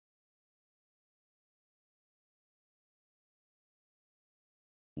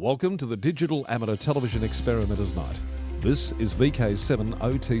Welcome to the Digital Amateur Television Experimenters Night. This is VK7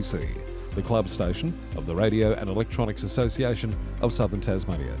 OTC, the club station of the Radio and Electronics Association of Southern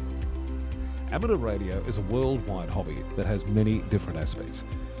Tasmania. Amateur radio is a worldwide hobby that has many different aspects.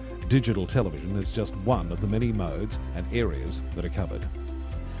 Digital television is just one of the many modes and areas that are covered.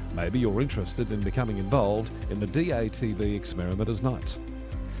 Maybe you're interested in becoming involved in the DATV Experimenters Nights.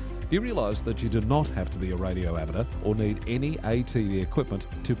 Do you realise that you do not have to be a radio amateur or need any ATV equipment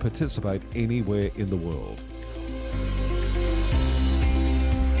to participate anywhere in the world?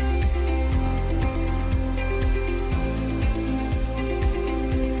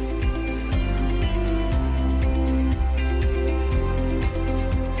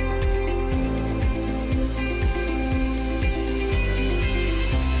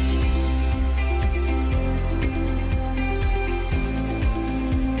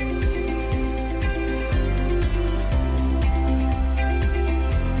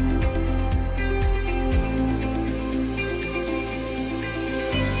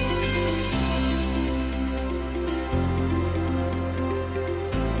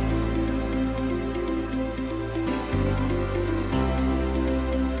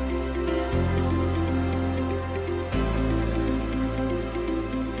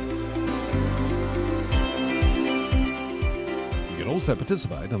 Also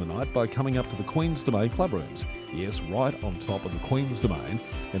participate in the night by coming up to the Queen's Domain club rooms. Yes, right on top of the Queen's Domain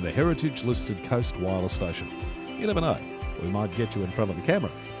in the heritage-listed Coast Wireless Station. You never know, we might get you in front of the camera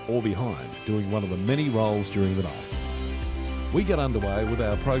or behind doing one of the many roles during the night. We get underway with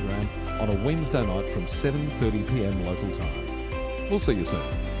our program on a Wednesday night from 7:30 p.m. local time. We'll see you soon.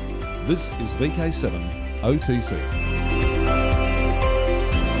 This is VK7 OTC.